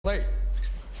Late.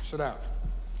 Sit down.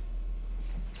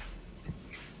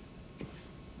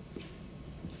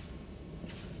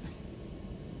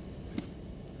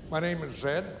 My name is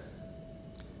Zed.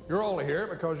 You're all here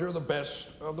because you're the best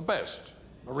of the best.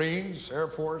 Marines, Air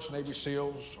Force, Navy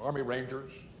SEALs, Army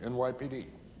Rangers, NYPD.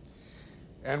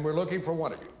 And we're looking for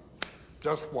one of you.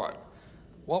 Just one.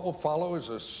 What will follow is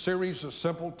a series of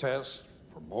simple tests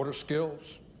for motor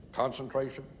skills,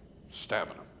 concentration,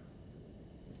 stamina.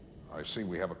 I see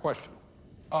we have a question.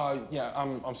 Yeah,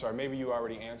 I'm sorry, maybe you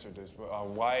already answered this, but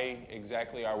why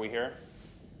exactly are we here?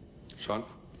 Son?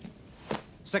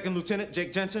 Second Lieutenant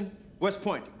Jake Jensen, West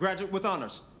Point, graduate with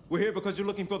honors. We're here because you're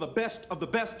looking for the best of the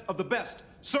best of the best,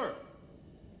 sir.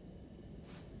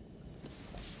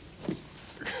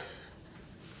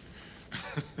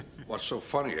 What's so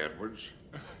funny, Edwards?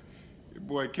 Your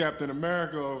boy Captain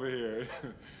America over here.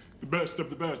 The best of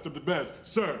the best of the best,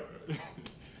 sir.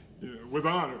 Yeah, with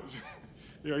honors.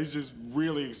 You know, he's just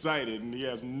really excited, and he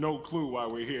has no clue why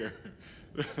we're here.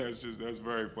 That's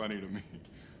very funny to me.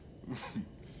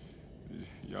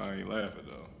 Y'all ain't laughing,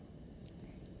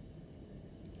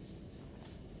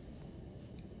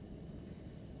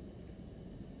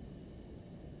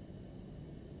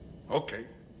 though. Okay,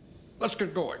 let's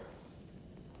get going.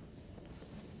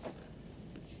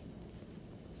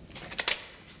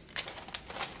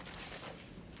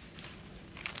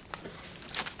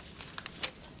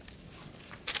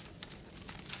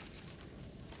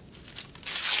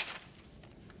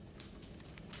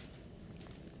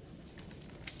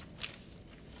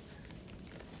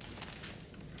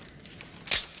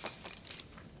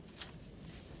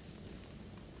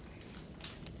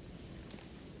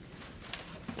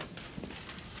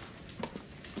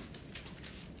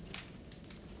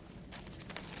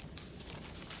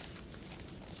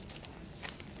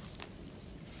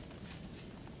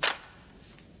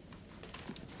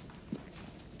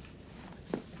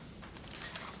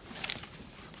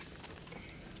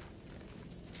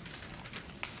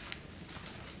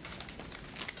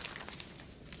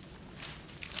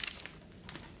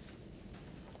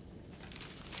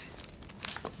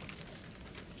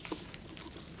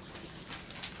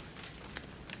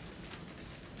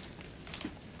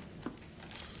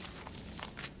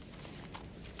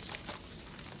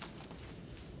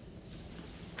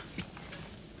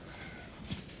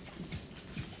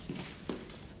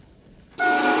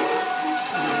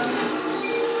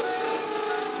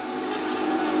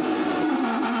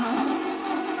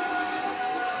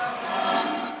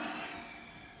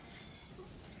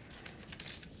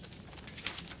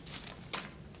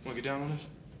 Wanna get down on this?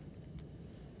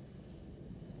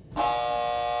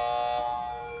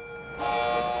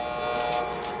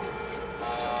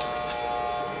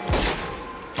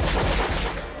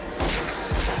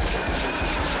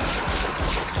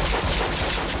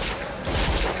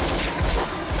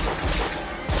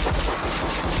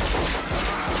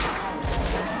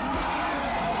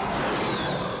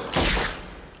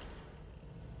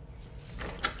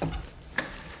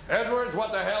 Edwards,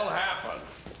 what the hell happened?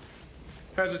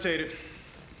 Hesitated.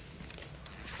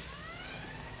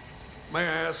 May I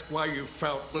ask why you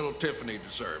felt little Tiffany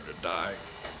deserved to die?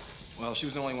 Well, she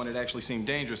was the only one that actually seemed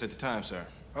dangerous at the time, sir.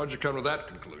 How'd you come to that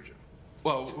conclusion?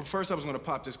 Well, first I was gonna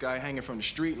pop this guy hanging from the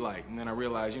street light, and then I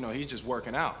realized, you know, he's just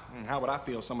working out. And how would I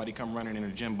feel if somebody come running in the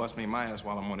gym, bust me in my ass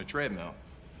while I'm on the treadmill?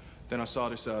 Then I saw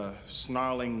this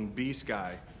snarling beast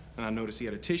guy, and I noticed he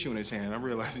had a tissue in his hand. I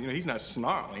realized, you know, he's not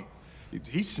snarling,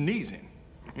 he's sneezing.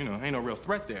 You know, ain't no real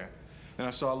threat there. Then I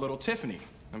saw little Tiffany.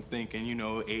 I'm thinking, you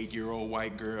know, 8-year-old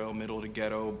white girl, middle of the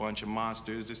ghetto, bunch of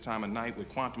monsters, this time of night with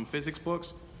quantum physics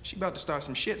books. She about to start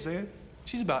some shit, Zed.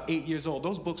 She's about 8 years old.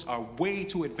 Those books are way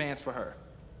too advanced for her.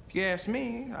 If you ask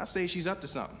me, I'd say she's up to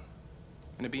something.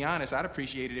 And to be honest, I'd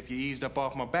appreciate it if you eased up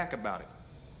off my back about it.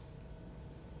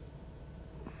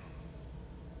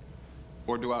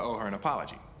 Or do I owe her an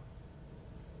apology?